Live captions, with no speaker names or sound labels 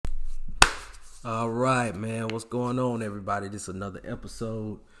All right, man. What's going on, everybody? This is another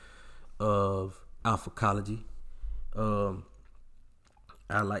episode of Alphacology. Um,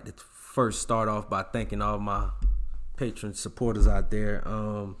 I'd like to first start off by thanking all my patron supporters out there.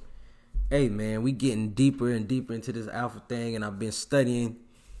 Hey, man, we getting deeper and deeper into this alpha thing, and I've been studying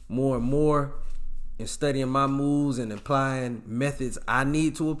more and more and studying my moves and applying methods I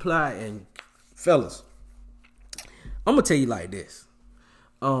need to apply. And fellas, I'm gonna tell you like this.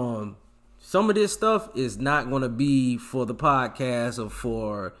 Some of this stuff is not going to be for the podcast or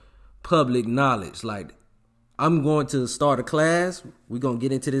for public knowledge. Like, I'm going to start a class. We're going to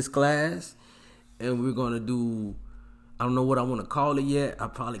get into this class, and we're going to do, I don't know what I want to call it yet. I'll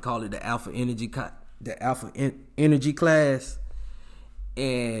probably call it the Alpha Energy class,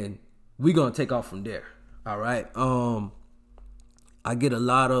 and we're going to take off from there. All right. I get a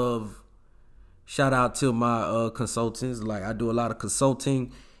lot of shout out to my consultants. Like, I do a lot of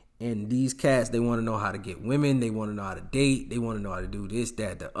consulting. And these cats, they want to know how to get women. They want to know how to date. They want to know how to do this,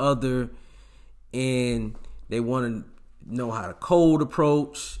 that, the other. And they want to know how to cold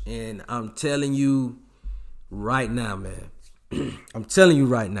approach. And I'm telling you right now, man. I'm telling you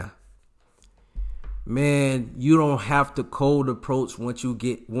right now. Man, you don't have to cold approach once you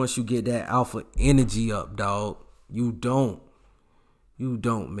get that alpha energy up, dog. You don't,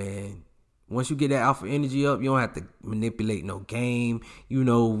 man. Once you get that alpha energy up, you don't have to manipulate no game. You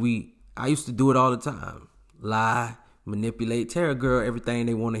know, I used to do it all the time. Lie, manipulate, tell a girl everything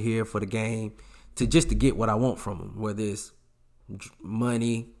they want to hear for the game to get what I want from them. Whether it's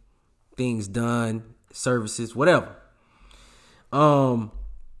money, things done, services, whatever.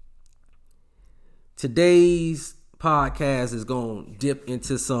 Today's podcast is going to dip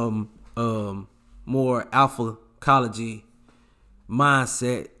into some more alphacology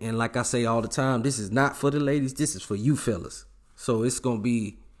mindset, and like I say all the time, this is not for the ladies, this is for you fellas. So it's gonna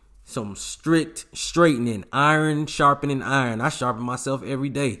be some strict straightening, iron sharpening iron. I sharpen myself every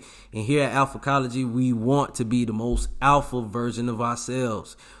day, and here at Alphacology, we want to be the most alpha version of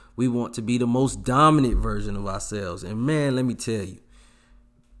ourselves. We want to be the most dominant version of ourselves. And man, let me tell you,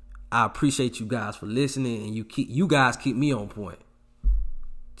 I appreciate you guys for listening, and you guys keep me on point,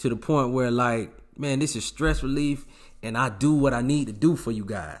 to the point where, like, man, this is stress relief, and I do what I need to do for you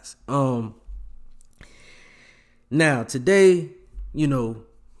guys. Now, today, you know,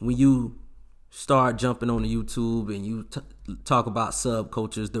 when you start jumping on the YouTube and you talk about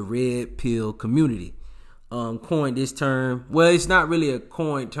subcultures, the red pill community coined this term. Well, it's not really a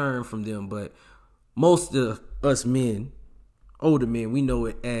coined term from them, but most of us men, older men, we know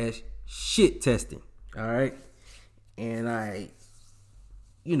it as shit testing. All right. And I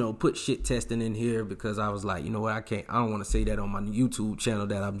put shit testing in here because I was like, you know what, I don't want to say that on my YouTube channel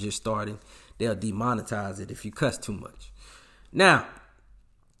that I'm just starting. They'll demonetize it if you cuss too much. Now,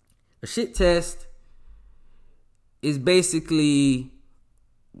 a shit test is basically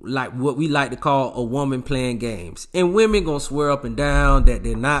like what we like to call a woman playing games. And women gonna swear up and down that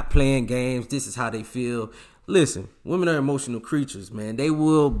they're not playing games. This is how they feel. Listen, women are emotional creatures, man. They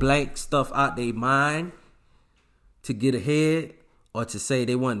will blank stuff out their mind to get ahead, or to say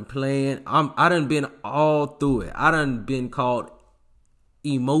they wasn't playing. I done been all through it. I done been called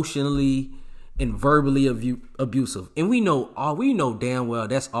emotionally and verbally abusive. And we know damn well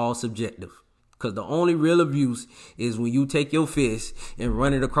that's all subjective. Because the only real abuse is when you take your fist and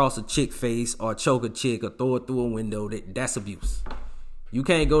run it across a chick face, or choke a chick, or throw it through a window. That's abuse. You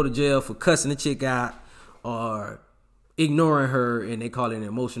can't go to jail for cussing a chick out or ignoring her, and they call it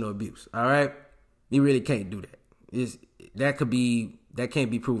emotional abuse. All right? You really can't do that. That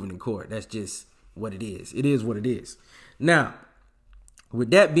can't be proven in court. That's just what it is. It is what it is. Now,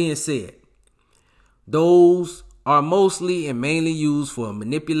 with that being said, those are mostly and mainly used for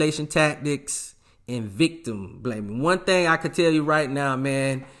manipulation tactics and victim blaming. One thing I can tell you right now,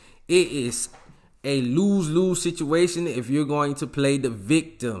 man, it is a lose-lose situation if you're going to play the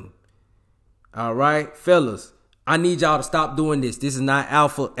victim. All right, fellas, I need y'all to stop doing this. This is not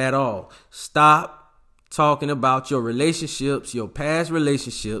alpha at all. Stop talking about your relationships, your past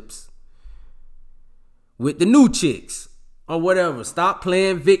relationships with the new chicks or whatever. Stop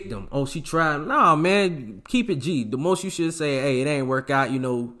playing victim. Oh, she tried. Nah, man, keep it G. The most you should say, hey, it ain't work out. You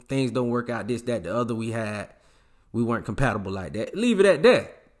know, things don't work out. This, that, the other we weren't compatible like that. Leave it at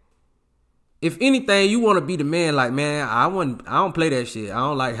that. If anything, you want to be the man, like, man, I don't play that shit. I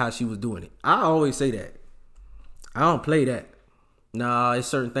don't like how she was doing it. I always say that. I don't play that. Nah, it's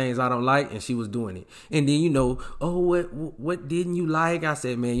certain things I don't like, and she was doing it. And then, what didn't you like? I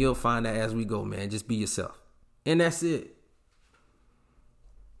said, man, you'll find out as we go, man. Just be yourself. And that's it.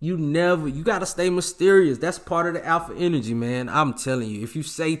 You got to stay mysterious. That's part of the alpha energy, man. I'm telling you, if you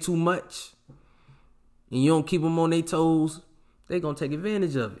say too much, and you don't keep them on their toes, they're going to take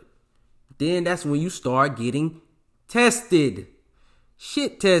advantage of it. Then that's when you start getting tested.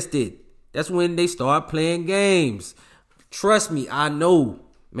 Shit tested. That's when they start playing games. Trust me, I know.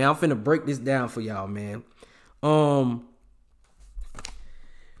 Man, I'm finna break this down for y'all, man.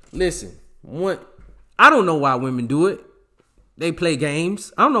 Listen, I don't know why women do it. They play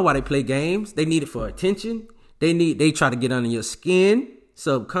games. I don't know why they play games. They need it for attention. They try to get under your skin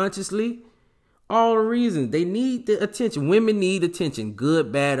subconsciously. All the reasons. They need the attention. Women need attention.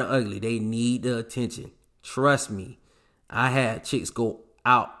 Good, bad, or ugly. They need the attention. Trust me. I had chicks go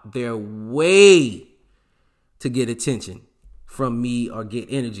out their way to get attention from me or get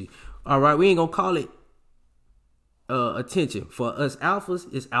energy. All right, we ain't gonna call it attention. For us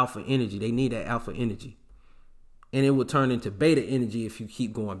alphas, it's alpha energy. They need that alpha energy. And it will turn into beta energy if you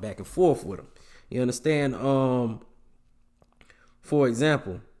keep going back and forth with them. You understand? For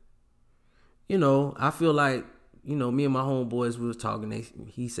example, I feel like, me and my homeboys, we was talking,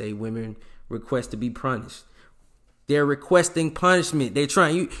 he say women request to be punished. They're requesting punishment. They're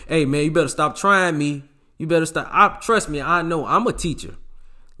trying you. Hey man, you better stop trying me. You better stop. Trust me, I know. I'm a teacher.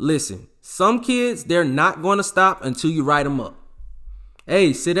 Listen, some kids, they're not going to stop until you write them up.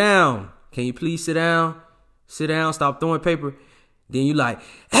 Hey, sit down. Can you please sit down? Sit down. Stop throwing paper. Then you like,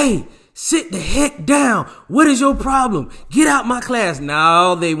 hey, sit the heck down. What is your problem? Get out my class.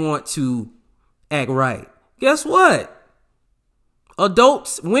 Now they want to act right. Guess what?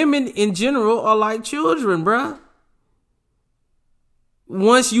 Adults, women in general are like children, bruh.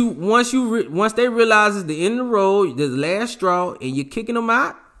 Once they realize it's the end of the road, the last straw, and you're kicking them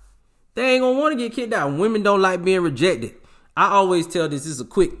out, they ain't gonna want to get kicked out. Women don't like being rejected. I always tell this is a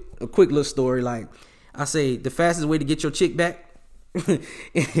quick little story. Like I say, the fastest way to get your chick back.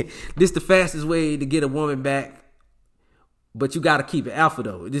 This the fastest way to get a woman back, but you gotta keep it alpha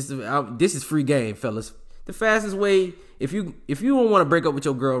though. This is free game, fellas. The fastest way, if you don't want to break up with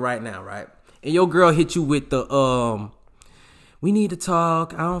your girl right now, right, and your girl hit you with the we need to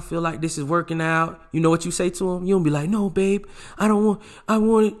talk. I don't feel like this is working out. You know what you say to him? You don't be like, no, babe, I want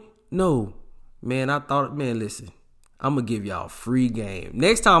it. No, man, listen, I'm going to give y'all free game.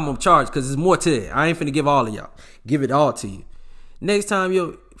 Next time I'm charged because there's more to it. I ain't finna give all of y'all. Give it all to you. Next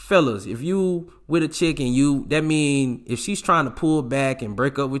time, fellas, if you with a chick and that mean if she's trying to pull back and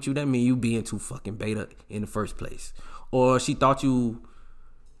break up with you, that mean you being too fucking beta in the first place. Or she thought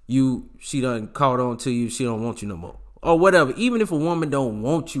she done caught on to you, she don't want you no more. Or whatever. Even if a woman don't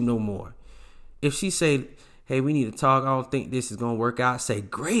want you no more, if she say, hey, we need to talk, I don't think this is gonna work out, say,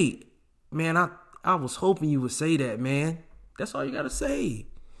 great, man, I was hoping you would say that, man. That's all you gotta say.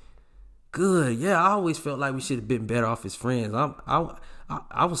 Good. Yeah, I always felt like we should have been better off as friends.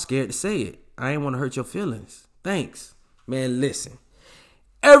 I was scared to say it. I didn't want to hurt your feelings. Thanks. Man, listen.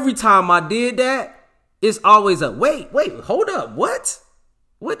 Every time I did that, it's always a wait, hold up. What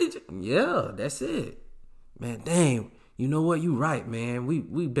did you? Yeah, that's it. Man, damn, you know what? You right, man.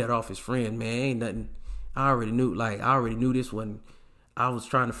 We better off as friends, man. Ain't nothing. I already knew this one. I was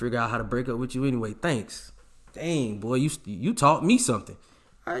trying to figure out how to break up with you anyway. Thanks. Dang, boy, you taught me something.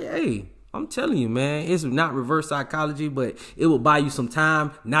 Hey, I'm telling you, man. It's not reverse psychology, but it will buy you some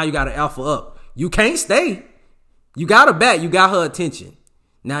time. Now you got to alpha up. You can't stay. You got her back. You got her attention.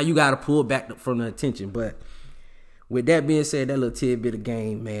 Now you got to pull back from the attention. But with that being said, that little tidbit of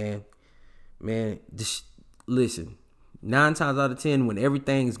game, man, just listen, 9 times out of 10, when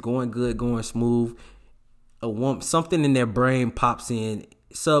everything's going good, going smooth, something in their brain pops in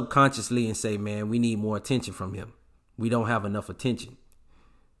subconsciously and say, man, we need more attention from him. We don't have enough attention.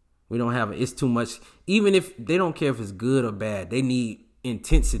 It's too much. Even if they don't care if it's good or bad, they need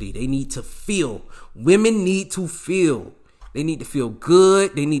intensity. They need to feel. Women need to feel. They need to feel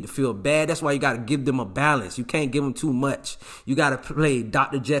good. They need to feel bad. That's why you got to give them a balance. You can't give them too much. You got to play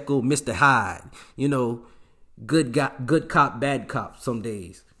Dr. Jekyll, Mr. Hyde. Good cop, bad cop some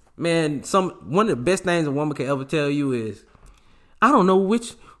days. Man, one of the best things a woman can ever tell you is, I don't know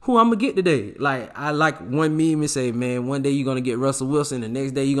who I'm going to get today. Like, I like one meme and say, man, one day you're going to get Russell Wilson, the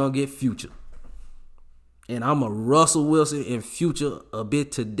next day you're going to get Future. And I'm a Russell Wilson and Future a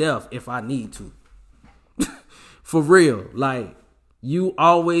bit to death if I need to. For real. Like, you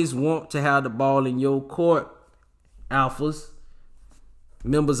always want to have the ball in your court, alphas,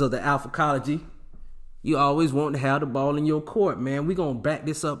 members of the alphacology. You always want to have the ball in your court, man. We going to back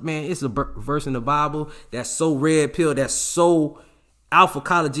this up, man. It's a verse in the Bible that's so red pill, that's so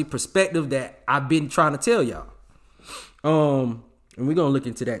alphacology perspective that I've been trying to tell y'all. And we're going to look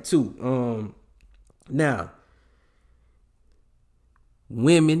into that too. Now,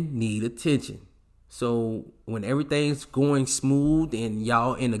 women need attention. So when everything's going smooth and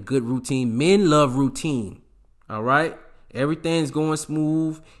y'all in a good routine, men love routine. All right? Everything's going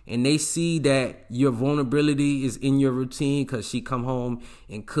smooth and they see that your vulnerability is in your routine because she come home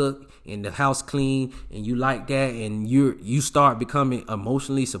and cook and the house clean and you like that and you start becoming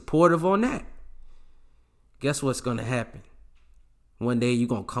emotionally supportive on that. Guess what's going to happen? One day you're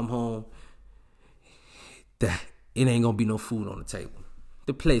going to come home, that it ain't going to be no food on the table.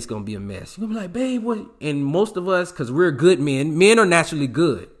 The place going to be a mess. You're going to be like, babe, what? And most of us, because we're good men are naturally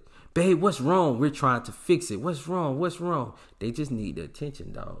good. Babe, what's wrong? We're trying to fix it. What's wrong? What's wrong? They just need the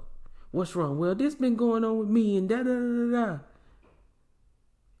attention, dog. What's wrong? Well, this been going on with me and da-da-da-da-da.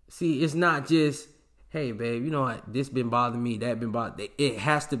 See, it's not just, hey, babe, you know what? This been bothering me, that been bothering. It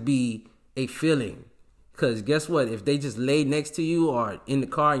has to be a feeling. Because guess what? If they just lay next to you or in the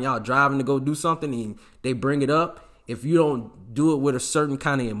car and y'all driving to go do something and they bring it up, if you don't do it with a certain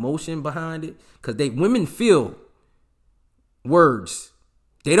kind of emotion behind it, because women feel words.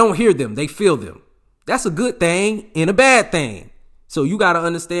 They don't hear them. They feel them. That's a good thing and a bad thing. So you got to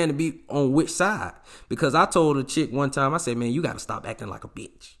understand to be on which side. Because I told a chick one time, I said, man, you got to stop acting like a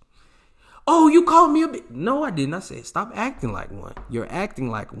bitch. Oh, you called me a bitch. No, I didn't. I said, stop acting like one. You're acting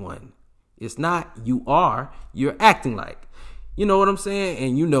like one. It's not you are. You're acting like. You know what I'm saying?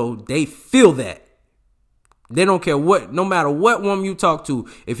 And you know, they feel that. They don't care what, no matter what woman you talk to.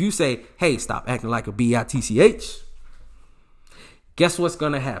 If you say, hey, stop acting like a bitch. Guess what's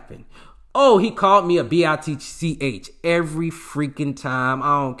going to happen? Oh, he called me a bitch every freaking time.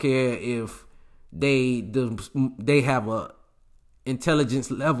 I don't care if they have a intelligence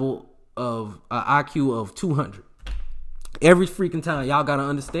level of IQ of 200. Every freaking time. Y'all got to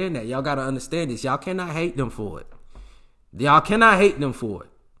understand that. Y'all got to understand this. Y'all cannot hate them for it. Y'all cannot hate them for it.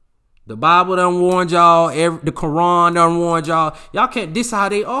 The Bible done warned y'all. The Quran done warned y'all. Y'all can't. This is how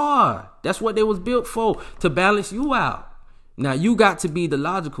they are. That's what they was built for, to balance you out. Now, you got to be the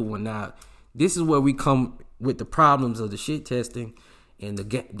logical one. Now, this is where we come with the problems of the shit testing and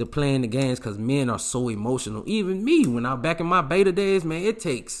the playing the games, because men are so emotional. Even me, when I back in my beta days, man, it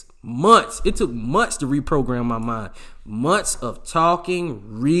takes months. It took months to reprogram my mind. Months of talking,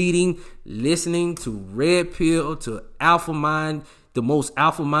 reading, listening to Red Pill, to Alpha Mind, the most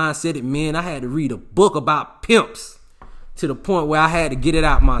alpha mindset men. I had to read a book about pimps to the point where I had to get it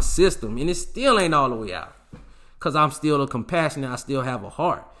out my system. And it still ain't all the way out. Because I'm still a compassionate, I still have a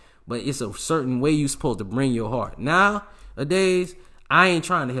heart. But it's a certain way you're supposed to bring your heart. Nowadays, I ain't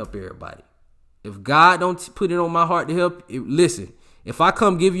trying to help everybody. If God don't put it on my heart to help, listen, if I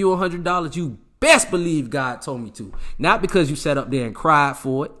come give you $100, you best believe God told me to. Not because you sat up there and cried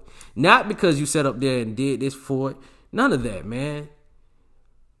for it. Not because you sat up there and did this for it. None of that, man.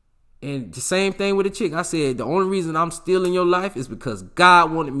 And the same thing with a chick. I said, the only reason I'm still in your life is because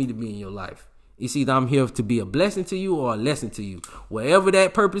God wanted me to be in your life. It's either I'm here to be a blessing to you or a lesson to you. Whatever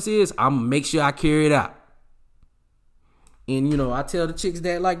that purpose is, I'm going to make sure I carry it out. And, you know, I tell the chicks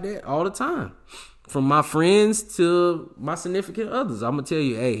that like that all the time. From my friends to my significant others. I'm going to tell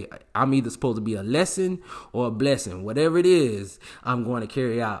you, hey, I'm either supposed to be a lesson or a blessing. Whatever it is, I'm going to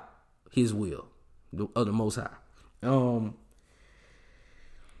carry out his will of the Most High.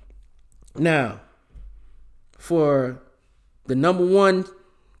 Now, for the number one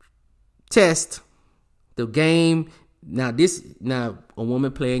test, the game. Now a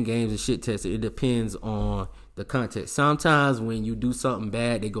woman playing games and shit testing, it depends on the context. Sometimes when you do something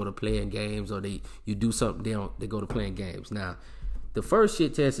bad, they go to playing games, or you do something they go to playing games. Now, the first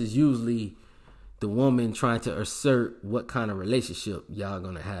shit test is usually the woman trying to assert what kind of relationship y'all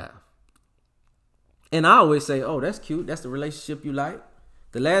gonna have. And I always say, oh, that's cute. That's the relationship you like.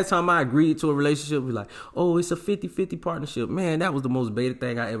 The last time I agreed to a relationship, we like, oh, it's a 50-50 partnership. Man, that was the most beta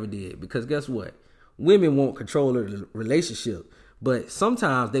thing I ever did. Because guess what? Women won't control the relationship. But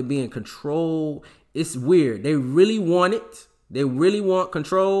sometimes they be in control. It's weird. They really want it. They really want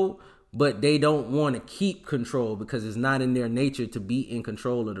control. But they don't want to keep control because it's not in their nature to be in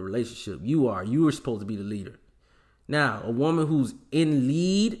control of the relationship. You are supposed to be the leader. Now, a woman who's in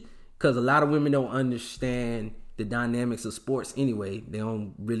lead, because a lot of women don't understand the dynamics of sports anyway. They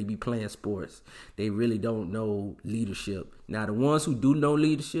don't really be playing sports. They really don't know leadership. Now, the ones who do know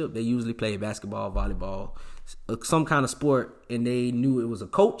leadership, they usually play basketball, volleyball, some kind of sport, and they knew it was a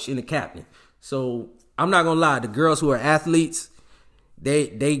coach and a captain. So I'm not going to lie. The girls who are athletes,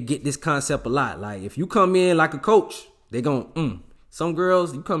 they get this concept a lot. Like, if you come in like a coach, they're going, Some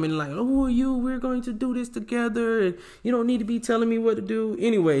girls, you come in like, oh, who are you? We're going to do this together. And you don't need to be telling me what to do.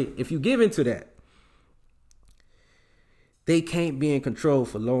 Anyway, if you give into that, they can't be in control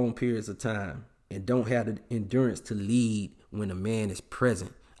for long periods of time and don't have the endurance to lead when a man is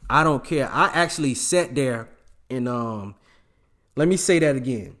present. I don't care. I actually sat there and let me say that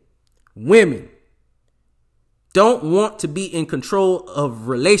again. Women don't want to be in control of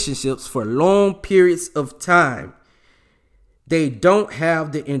relationships for long periods of time. They don't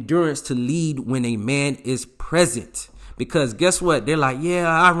have the endurance to lead when a man is present. Because guess what? They're like, yeah,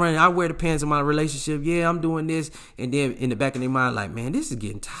 I wear the pants in my relationship. Yeah, I'm doing this. And then in the back of their mind, like, man, this is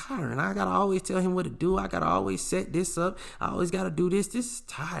getting tiring. I got to always tell him what to do. I got to always set this up. I always got to do this. This is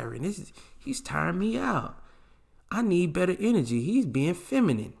tiring. He's tiring me out. I need better energy. He's being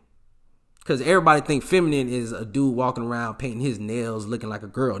feminine. Because everybody think feminine is a dude walking around painting his nails looking like a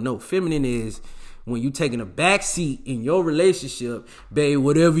girl. No, feminine is when you taking a back seat in your relationship, babe,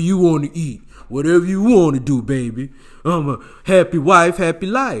 whatever you want to eat, whatever you want to do, baby. I'm a happy wife, happy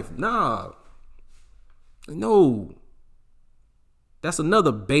life. Nah. No. That's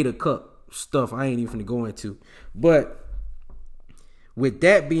another beta cup stuff I ain't even finna go into. But with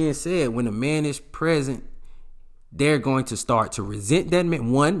that being said, when a man is present, they're going to start to resent that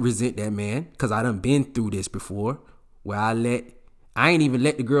man. One, resent that man, because I done been through this before, where I ain't even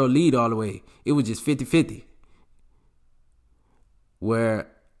let the girl lead all the way. It was just 50-50.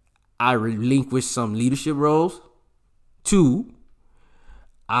 Where I relinquished some leadership roles. Two,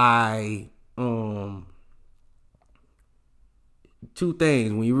 two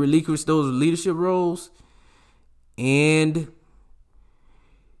things. When you relinquish those leadership roles and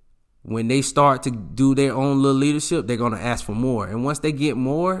when they start to do their own little leadership, they're going to ask for more. And once they get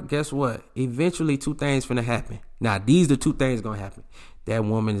more, guess what? Eventually, two things finna happen. Now, these are two things going to happen. That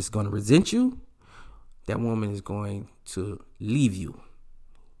woman is going to resent you. That woman is going to leave you.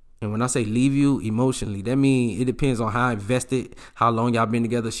 And when I say leave you emotionally, that means it depends on how invested, how long y'all been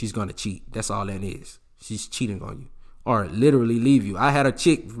together, she's going to cheat. That's all that is. She's cheating on you. Or literally leave you. I had a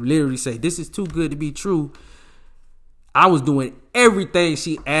chick literally say, this is too good to be true. I was doing everything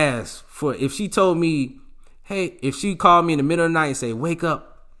she asked for. If she told me, hey, if she called me in the middle of the night and say, wake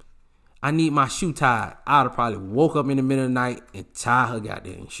up, I need my shoe tied, I'd have probably woke up in the middle of the night and tie her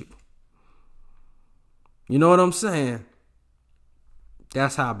goddamn shoe. You know what I'm saying?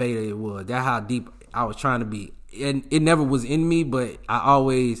 That's how beta it was. That's how deep I was trying to be. And it never was in me, but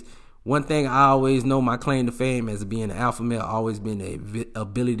one thing I always know, my claim to fame as being an alpha male, always been the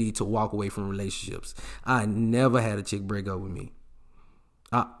ability to walk away from relationships. I never had a chick break up with me.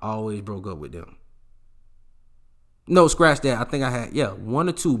 I always broke up with them. No, scratch that. I think I had, one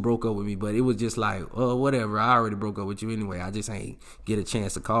or two broke up with me, but it was just like, oh, whatever. I already broke up with you anyway. I just ain't get a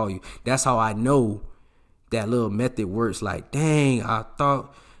chance to call you. That's how I know that little method works. Like, dang,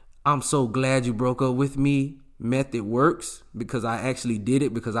 I'm so glad you broke up with me. Method works because I actually did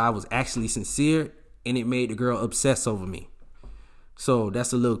it because I was actually sincere and it made the girl obsess over me. So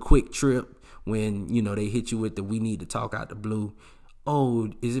that's a little quick trip when, they hit you with the we need to talk out the blue.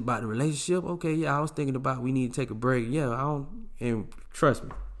 Oh, is it about the relationship? Okay, yeah, I was thinking about we need to take a break. Yeah, and trust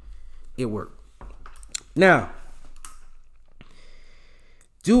me, it worked. Now,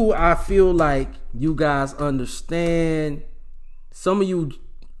 do I feel like you guys understand? Some of you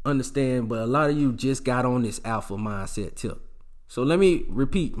understand, but a lot of you just got on this alpha mindset tip. So let me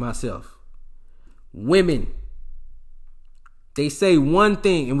repeat myself. Women, they say one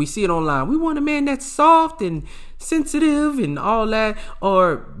thing, and we see it online. We want a man that's soft and sensitive and all that.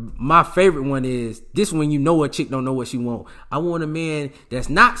 Or my favorite one is this one, a chick don't know what she want. I want a man that's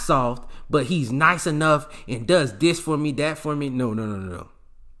not soft, but he's nice enough and does this for me, that for me. No.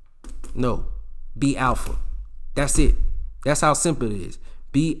 No. Be alpha. That's it. That's how simple it is.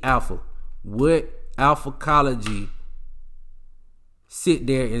 Be alpha. Would alphacology sit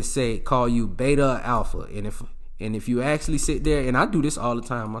there and call you beta or alpha? And if you actually sit there, and I do this all the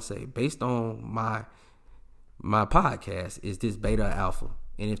time, I say, based on my podcast, is this beta or alpha?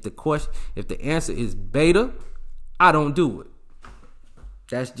 And if the answer is beta, I don't do it.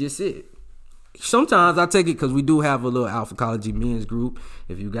 That's just it. Sometimes I take it because we do have a little alphacology men's group.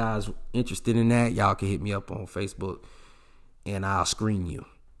 If you guys interested in that, y'all can hit me up on Facebook and I'll screen you.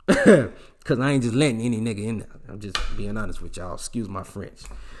 Because I ain't just letting any nigga in there. I'm just being honest with y'all. Excuse my French.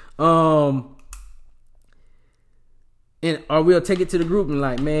 Or we'll take it to the group and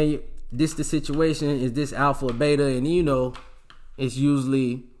like, man, this the situation. Is this alpha or beta? And it's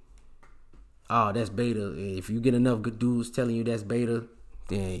usually, oh, that's beta. If you get enough good dudes telling you that's beta,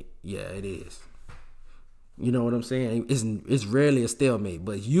 then yeah, it is. You know what I'm saying? It's rarely a stalemate,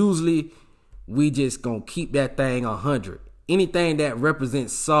 but usually we just gonna keep that thing 100. Anything that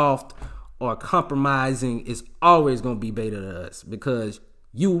represents soft or compromising is always gonna be beta to us because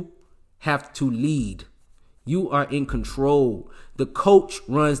you have to lead. You are in control. The coach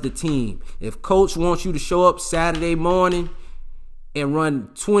runs the team. If coach wants you to show up Saturday morning and run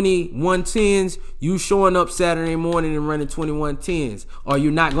 2110s, you showing up Saturday morning and running 2110s, or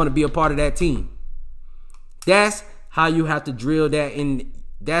you're not going to be a part of that team. That's how you have to drill that in.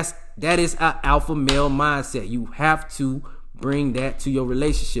 That is an alpha male mindset. You have to bring that to your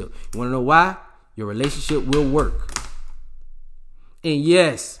relationship. You want to know why? Your relationship will work. And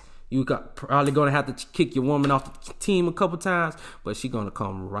yes, you probably going to have to kick your woman off the team a couple times, but she's going to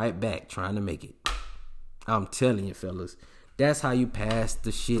come right back trying to make it. I'm telling you, fellas, that's how you pass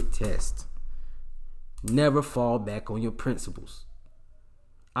the shit test. Never fall back on your principles.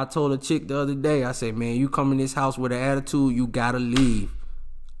 I told a chick the other day, I said, man, you come in this house with an attitude, you gotta leave.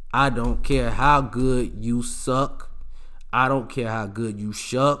 I don't care how good you suck. I don't care how good you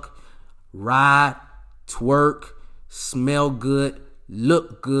shuck, ride, twerk, smell good,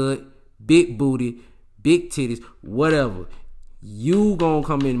 look good, big booty, big titties, whatever. You gonna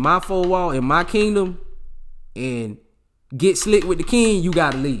come in my four wall, in my kingdom, and get slick with the king, you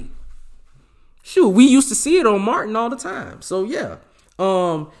gotta leave. Shoot, we used to see it on Martin all the time. So yeah.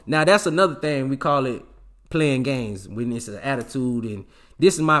 Now that's another thing. We call it playing games when it's an attitude, and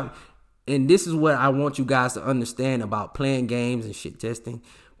this is what I want you guys to understand about playing games and shit testing.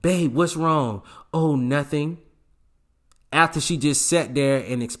 Babe, what's wrong? Oh, nothing. After she just sat there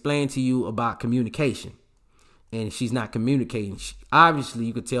and explained to you about communication, and she's not communicating. Obviously,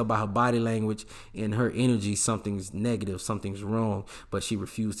 you could tell by her body language and her energy something's negative, something's wrong, but she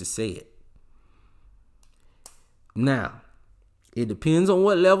refused to say it. Now, it depends on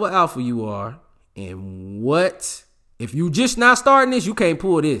what level alpha you are, and if you just not starting this, you can't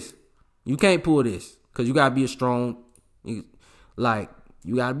pull this. You can't pull this because you gotta be you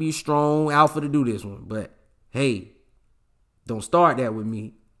gotta be a strong alpha to do this one. But hey, don't start that with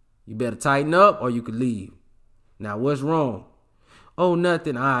me. You better tighten up or you could leave. Now, what's wrong? Oh,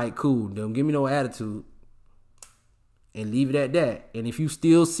 nothing. All right, cool. Don't give me no attitude. And leave it at that. And if you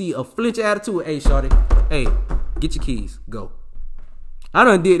still see a flinch attitude, hey, shorty, hey, get your keys. Go. I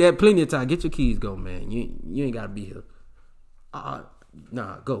done did that plenty of time. Get your keys. Go, man. You ain't got to be here.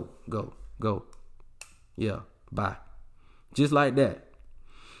 Nah, go. Yeah, bye. Just like that.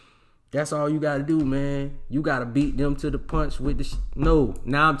 That's all you got to do, man. You got to beat them to the punch with the No,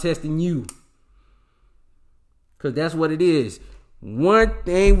 now I'm testing you. Because that's what it is. One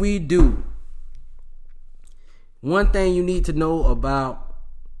thing we do. One thing you need to know about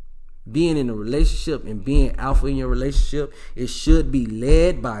being in a relationship and being alpha in your relationship, it should be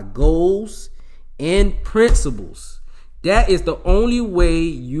led by goals and principles. That is the only way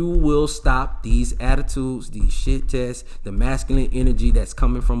you will stop these attitudes, these shit tests, the masculine energy that's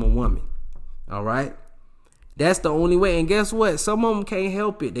coming from a woman. All right? That's the only way. And guess what? Some of them can't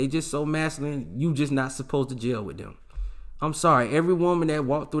help it. They just so masculine. You just not supposed to jail with them. I'm sorry. Every woman that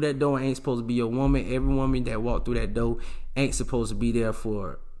walked through that door ain't supposed to be your woman. Every woman that walked through that door ain't supposed to be there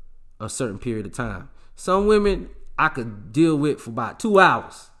for a certain period of time. Some women I could deal with for about 2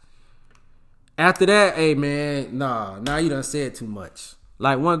 hours. After that, hey man, now you done said too much.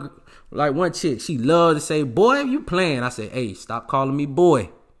 Like one chick, she loved to say, boy, you playing. I said, hey, stop calling me boy.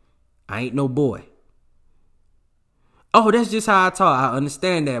 I ain't no boy. Oh, that's just how I talk. I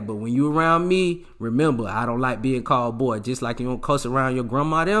understand that. But when you around me, remember, I don't like being called boy. Just like you don't cuss around your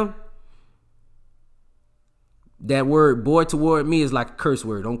grandma them. That word boy toward me is like a curse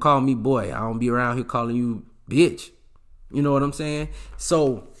word. Don't call me boy. I don't be around here calling you bitch. You know what I'm saying?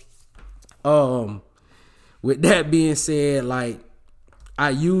 So, with that being said, like, I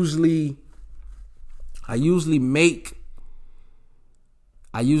usually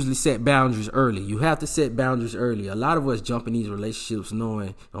set boundaries early. You have to set boundaries early. A lot of us jump in these relationships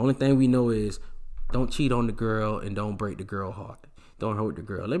knowing the only thing we know is don't cheat on the girl and don't break the girl heart. Don't hurt the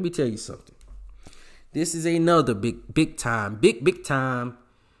girl. Let me tell you something. This is another big time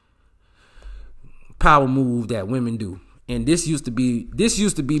power move that women do. And this used to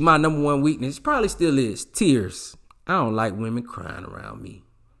be my number one weakness. Probably still is. Tears. I don't like women crying around me.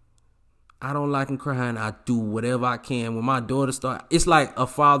 I don't like them crying. I do whatever I can. When my daughter starts, it's like a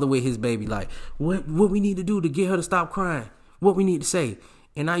father with his baby. Like, what we need to do to get her to stop crying? What we need to say?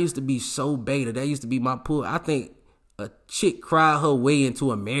 And I used to be so beta. That used to be my pull. I think a chick cried her way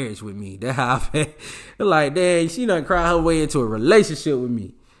into a marriage with me. That's how I felt. Like, dang, she done cried her way into a relationship with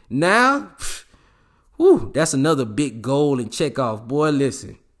me. Now, that's another big goal and check off. Boy,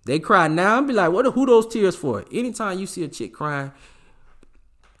 listen. They cry now. I'll be like, who those tears for? Anytime you see a chick crying,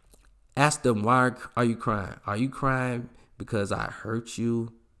 ask them, why are you crying? Are you crying because I hurt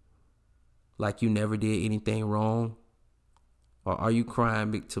you like you never did anything wrong? Or are you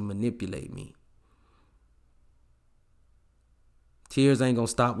crying to manipulate me? Tears ain't gonna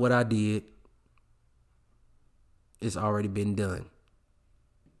stop what I did. It's already been done.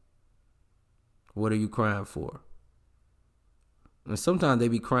 What are you crying for? And sometimes they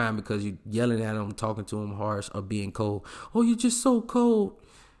be crying because you yelling at them, talking to them harsh, or being cold. Oh, you're just so cold.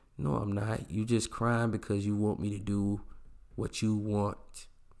 No, I'm not. You just crying because you want me to do what you want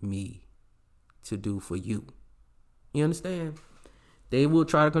me to do for you. You understand? They will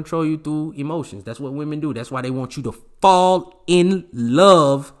try to control you through emotions. That's what women do. That's why they want you to fall in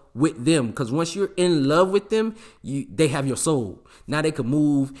love with them. Because once you're in love with them, they have your soul. Now they can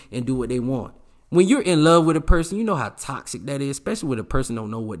move and do what they want. When you're in love with a person, you know how toxic that is, especially when a person don't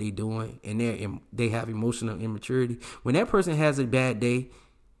know what they're doing and they have emotional immaturity. When that person has a bad day,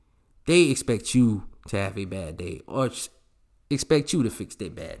 they expect you to have a bad day or expect you to fix their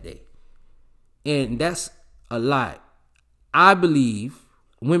bad day. And that's a lot. I believe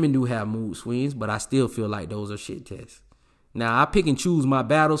women do have mood swings, but I still feel like those are shit tests. Now, I pick and choose my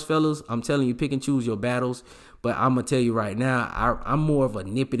battles, fellas. I'm telling you, pick and choose your battles. But I'm going to tell you right now, I'm more of a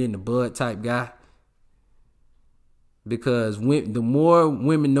nip it in the bud type guy. Because the more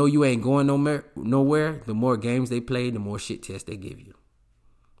women know you ain't going nowhere, the more games they play, the more shit tests they give you.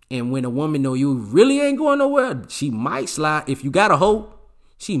 And when a woman know you really ain't going nowhere, she might slide. If you got a hoe,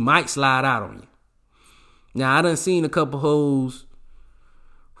 she might slide out on you. Now, I done seen a couple hoes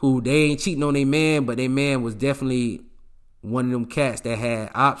who they ain't cheating on their man, but their man was definitely one of them cats that had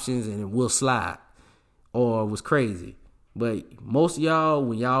options and it will slide or was crazy. But most of y'all,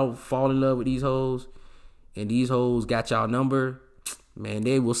 when y'all fall in love with these hoes, and these hoes got y'all number, man,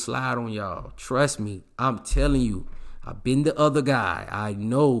 they will slide on y'all. Trust me. I'm telling you. I've been the other guy. I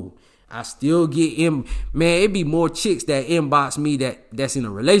know. I still get man, it be more chicks that inbox me that's in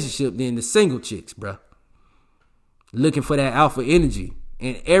a relationship than the single chicks, bruh. Looking for that alpha energy.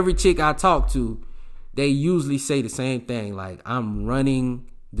 And every chick I talk to, they usually say the same thing. Like, I'm running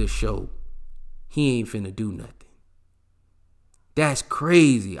the show. He ain't finna do nothing. That's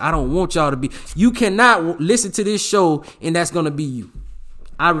crazy. I don't want y'all to be. You cannot listen to this show and that's going to be you.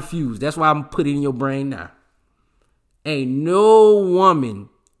 I refuse. That's why I'm putting it in your brain now. Ain't no woman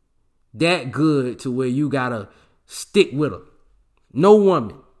that good to where you got to stick with her. No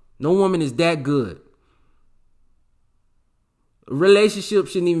woman. No woman is that good. A relationship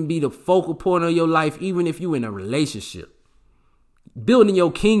shouldn't even be the focal point of your life, even if you in a relationship. Building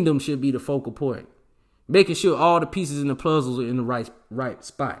your kingdom should be the focal point. Making sure all the pieces in the puzzles are in the right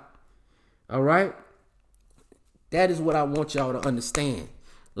spot. All right? That is what I want y'all to understand.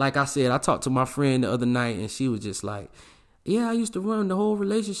 Like I said, I talked to my friend the other night and she was just like, yeah, I used to run the whole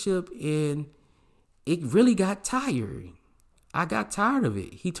relationship and it really got tiring. I got tired of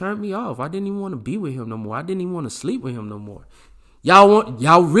it. He turned me off. I didn't even want to be with him no more. I didn't even want to sleep with him no more.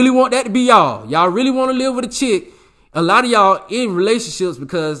 Y'all really want that to be y'all. Y'all really want to live with a chick. A lot of y'all in relationships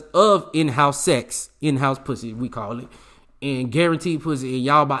because of in-house sex, in-house pussy, we call it, and guaranteed pussy, and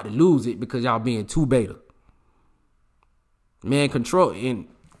y'all about to lose it because y'all being too beta. Man, controlling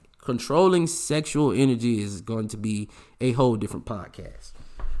sexual energy is going to be a whole different podcast.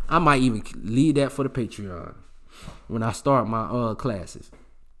 I might even leave that for the Patreon when I start my classes.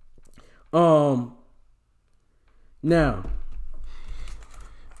 Now,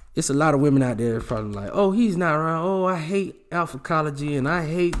 it's a lot of women out there probably like, oh, he's not around. Oh, I hate alphacology and I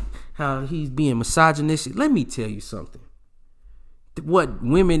hate how he's being misogynistic. Let me tell you something. What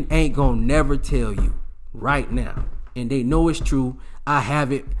women ain't gonna never tell you right now. And they know it's true. I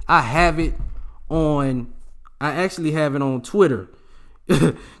actually have it on Twitter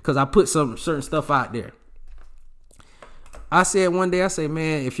because I put some certain stuff out there. I said one day,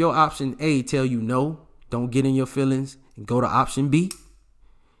 man, if your option A tell you no, don't get in your feelings and go to option B.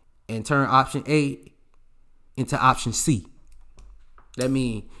 And turn option A into option C. That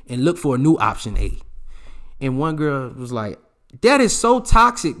mean, and look for a new option A. And one girl was like, that is so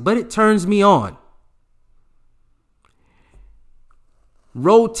toxic, but it turns me on.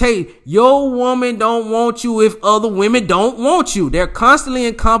 Rotate. Your woman don't want you if other women don't want you. They're constantly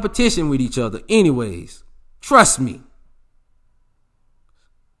in competition with each other anyways. Trust me.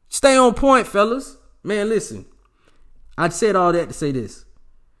 Stay on point, fellas. Man, listen. I said all that to say this.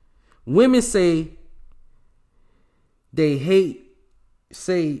 Women say they hate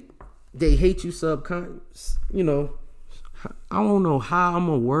you subconscious. You know, I don't know how I'm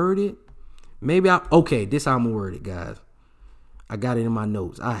gonna word it. This how I'm gonna word it, guys. I got it in my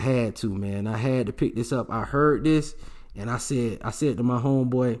notes. I had to, man. I had to pick this up. I heard this and I said to my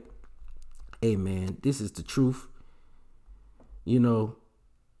homeboy, hey man, this is the truth. You know,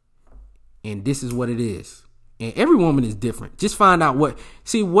 and this is what it is. And every woman is different. Just find out what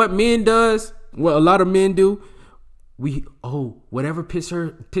men does, what a lot of men do. Whatever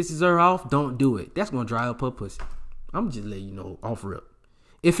pisses her off, don't do it. That's going to dry up her pussy. I'm just letting you know off rip.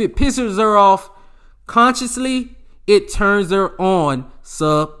 If it pisses her off, Consciously, it turns her on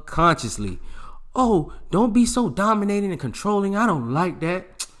subconsciously. Oh, don't be so dominating and controlling. I don't like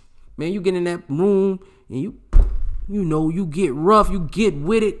that. Man, you get in that room and you get rough, you get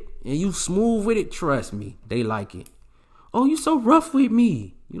with it, and you smooth with it. Trust me, they like it. Oh, you so rough with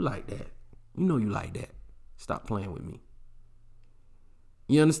me. You like that. You know you like that. Stop playing with me.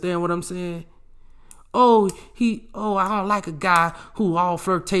 You understand what I'm saying? I don't like a guy who all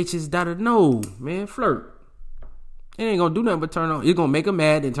flirtatious. No, man, flirt. It ain't gonna do nothing but turn on. It's gonna make her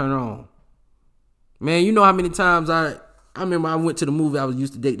mad and turn her on. Man, you know how many times I remember I went to the movie. I was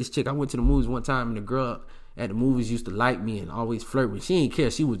used to date this chick. I went to the movies one time and the girl at the movies used to like me and always flirt with me. She didn't care.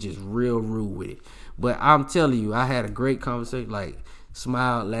 She was just real rude with it. But I'm telling you, I had a great conversation. Like,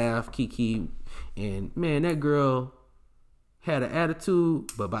 smile, laugh, kiki. And, man, that girl had an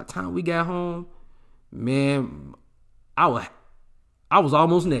attitude. But by the time we got home, man, I was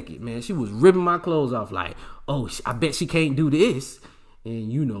almost naked, man. She was ripping my clothes off like, oh, I bet she can't do this. And,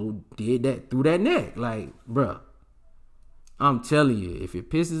 did that through that neck. Like, bruh, I'm telling you, if it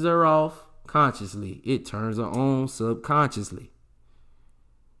pisses her off consciously, it turns her on subconsciously.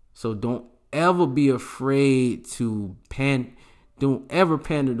 So don't ever be afraid to don't ever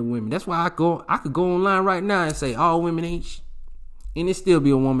pander to women. That's why I could go online right now and say all women ain't and it still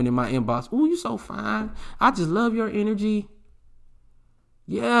be a woman in my inbox. Ooh, you so fine. I just love your energy.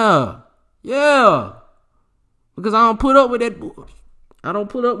 Yeah. Because I don't put up with that bull. I don't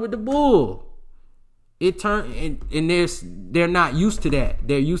put up with the bull. It turn and they're not used to that.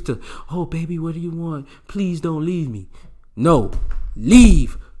 They're used to, oh baby, what do you want? Please don't leave me. No,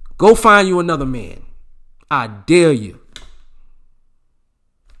 leave. Go find you another man. I dare you.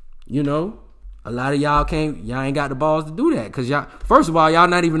 A lot of y'all ain't got the balls to do that. Because y'all, first of all, y'all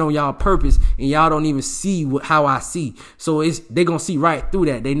not even on y'all purpose. And y'all don't even see how I see. So they going to see right through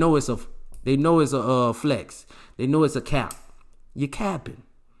that. They know it's a flex. They know it's a cap. You're capping.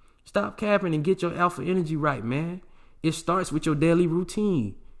 Stop capping and get your alpha energy right, man. It starts with your daily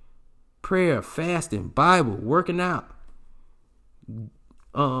routine. Prayer, fasting, Bible, working out.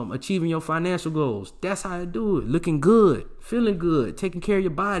 Achieving your financial goals. That's how I do it. Looking good, feeling good, taking care of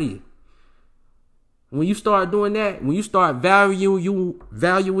your body. When you start doing that, when you start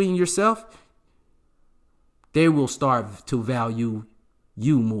valuing yourself, they will start to value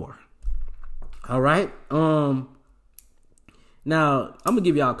you more. All right. Now I'm gonna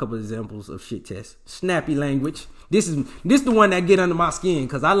give y'all a couple of examples of shit tests. Snappy language. This is the one that get under my skin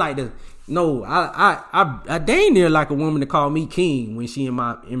because I like to. No, I dang near like a woman to call me king when she in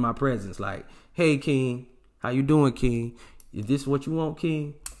my presence. Like, hey king, how you doing, king? Is this what you want,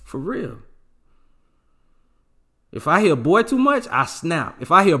 king? For real. If I hear boy too much, I snap.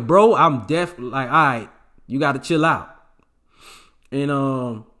 If I hear bro, I'm definitely like, all right, you got to chill out.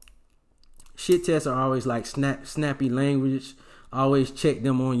 And shit tests are always like snappy language. Always check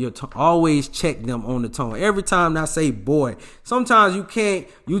them on your tone. Always check them on the tone. Every time I say boy, sometimes you can't.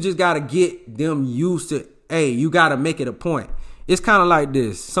 You just got to get them used to. Hey, you got to make it a point. It's kind of like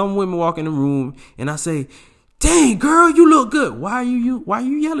this. Some women walk in the room and I say, dang, girl, you look good. Why are you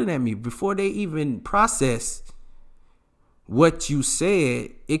yelling at me? Before they even process what you said,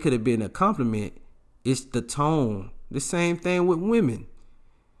 it could have been a compliment. It's the tone. The same thing with women.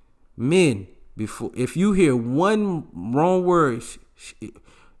 Men, if you hear one wrong word,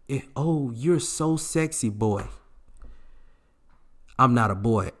 oh, you're so sexy, boy. I'm not a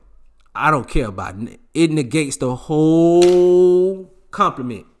boy. I don't care about it. It negates the whole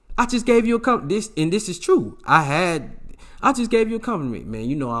compliment. I just gave you a compliment. This is true. I just gave you a compliment, man.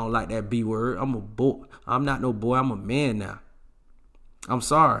 You know I don't like that B word. I'm a boy. I'm not no boy. I'm a man now. I'm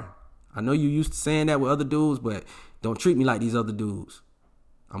sorry. I know you used to saying that with other dudes, but don't treat me like these other dudes.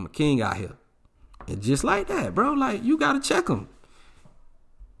 I'm a king out here. And just like that, bro, like, you got to check them.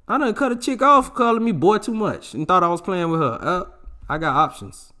 I done cut a chick off calling me boy too much and thought I was playing with her. I got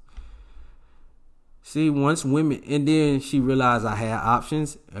options. See, once women, and then she realized I had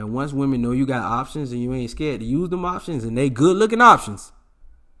options. And once women know you got options and you ain't scared to use them options, and they good looking options,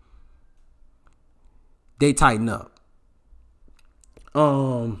 they tighten up.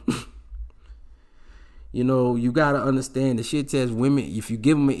 You got to understand the shit test women. If you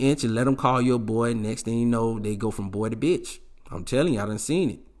give them an inch and let them call you a boy, next thing you know, they go from boy to bitch. I'm telling you, I done seen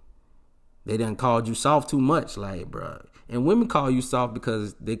it. They done called you soft too much, like, bro. And women call you soft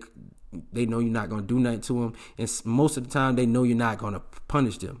because they know you're not going to do nothing to them. And most of the time, they know you're not going to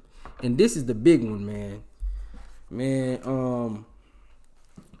punish them. And this is the big one, man.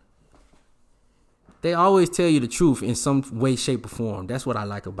 They always tell you the truth in some way, shape, or form. That's what I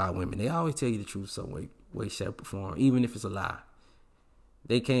like about women. They always tell you the truth some way, shape, or form, even if it's a lie.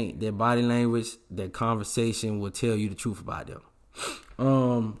 They can't. Their body language, their conversation will tell you the truth about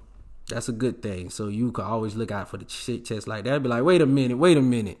them. That's a good thing. So you can always look out for the shit chest like that. Be like, wait a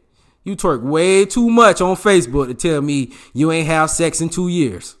minute. You twerk way too much on Facebook to tell me you ain't have sex in 2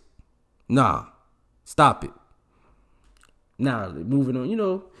 years. Nah, stop it. Now, moving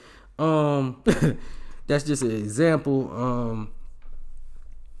on, that's just an example.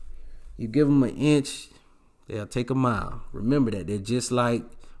 You give them an inch, they'll take a mile. Remember that. They're just like,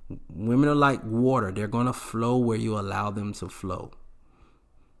 women are like water. They're going to flow where you allow them to flow.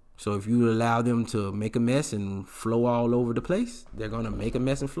 So if you allow them to make a mess and flow all over the place, they're going to make a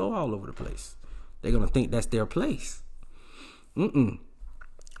mess and flow all over the place. They're going to think that's their place.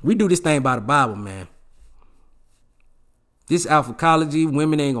 We do this thing by the Bible, man. This alphacology,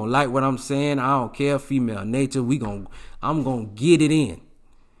 women ain't going to like what I'm saying. I don't care, female nature. I'm going to get it in.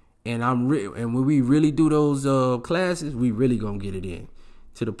 And and when we really do those classes, we really going to get it in.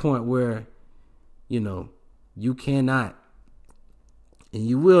 To the point where, you cannot and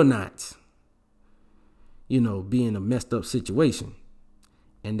you will not, be in a messed up situation.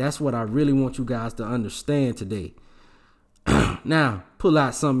 And that's what I really want you guys to understand today. Now, pull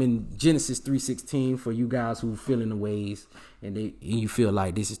out something in Genesis 3:16 for you guys who feel in the ways and you feel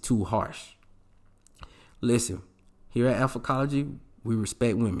like this is too harsh. Listen, here at Alphacology, we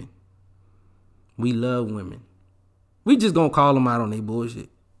respect women. We love women. We just gonna call them out on their bullshit.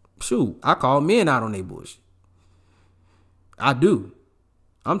 Shoot, I call men out on their bullshit. I do.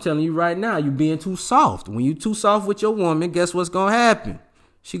 I'm telling you right now, you being too soft. When you too soft with your woman, guess what's gonna happen?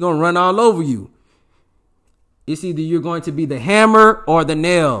 She gonna run all over you. It's either you're going to be the hammer or the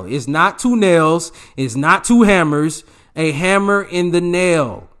nail. It's not two nails. It's not two hammers. A hammer in the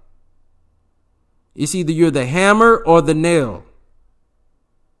nail. It's either you're the hammer or the nail.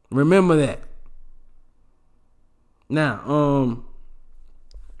 Remember that. Now,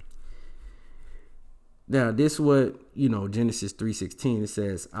 this what, Genesis 3:16, it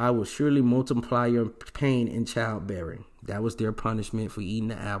says, I will surely multiply your pain in childbearing. That was their punishment for eating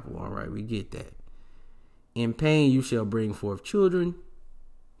the apple. All right, we get that. In pain, you shall bring forth children.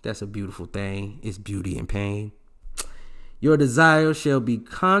 That's a beautiful thing. It's beauty in pain. Your desire shall be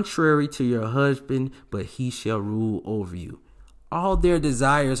contrary to your husband, but he shall rule over you. All their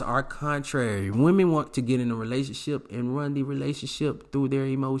desires are contrary. Women want to get in a relationship and run the relationship through their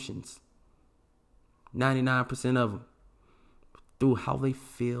emotions. 99% of them. Through how they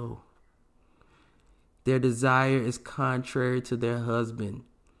feel. Their desire is contrary to their husband.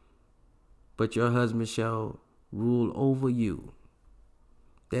 But your husband shall rule over you.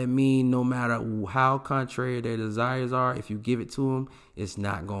 That means no matter how contrary their desires are, if you give it to them, it's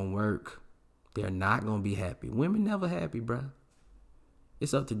not going to work. They're not going to be happy. Women never happy, bruh.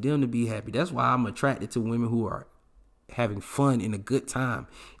 It's up to them to be happy. That's why I'm attracted to women who are having fun in a good time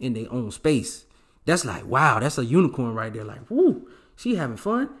in their own space. That's like, wow, that's a unicorn right there. Like, woo, she having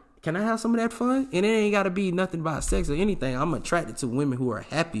fun. Can I have some of that fun? And it ain't got to be nothing about sex or anything. I'm attracted to women who are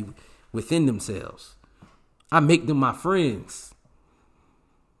happy within themselves. I make them my friends.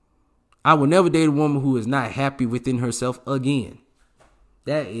 I will never date a woman who is not happy within herself again.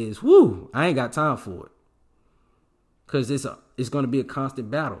 That is, I ain't got time for it. Because it's going to be a constant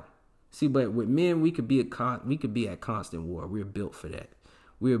battle. See, but with men, we could be at constant war. We're built for that.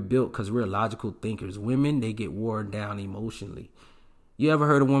 We're built because we're logical thinkers. Women, they get worn down emotionally. You ever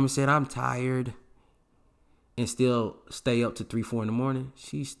heard a woman say, I'm tired, and still stay up to 3, 4 in the morning?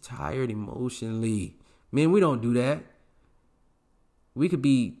 She's tired emotionally. Men, we don't do that. We could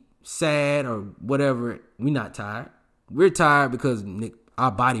be sad or whatever. We're not tired. We're tired because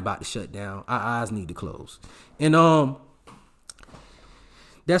our body about to shut down. Our eyes need to close. And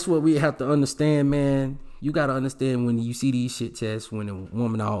that's what we have to understand, man. You got to understand when you see these shit tests, when a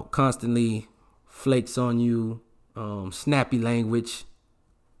woman out constantly flakes on you, snappy language,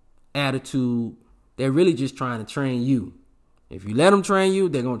 attitude, they're really just trying to train you. If you let them train you,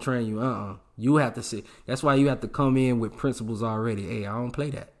 they're going to train you. You have to see. That's why you have to come in with principles already. Hey, I don't play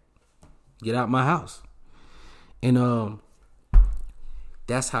that. Get out my house. And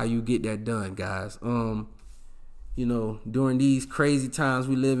that's how you get that done, guys. During these crazy times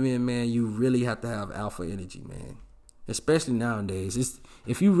we live in, man, you really have to have alpha energy, man. Especially nowadays.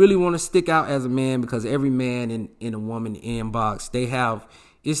 If you really want to stick out as a man, because every man in a woman inbox, they have,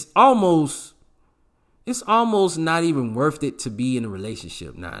 it's almost not even worth it to be in a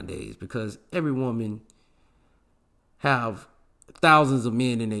relationship nowadays, because every woman have thousands of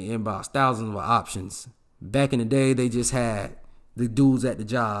men in their inbox, thousands of options. Back in the day, they just had the dudes at the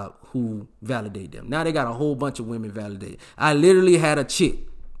job who validate them. Now they got a whole bunch of women validate. I literally had a chick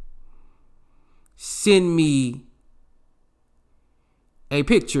send me a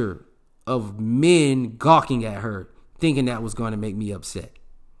picture of men gawking at her, thinking that was going to make me upset.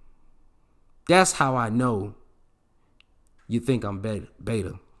 That's how I know you think I'm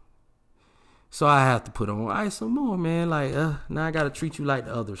beta. So I have to put on ice some more, man. Like, now I got to treat you like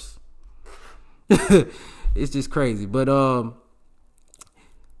the others. It's just crazy. But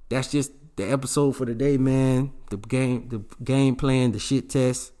that's just the episode for today, man. The game plan, the shit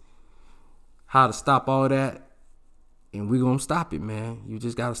test, how to stop all that. And we're going to stop it, man. You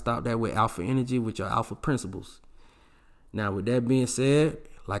just got to stop that with alpha energy, with your alpha principles. Now, with that being said,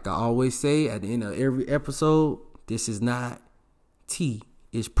 like I always say at the end of every episode, this is not tea,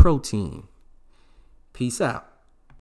 it's protein. Peace out.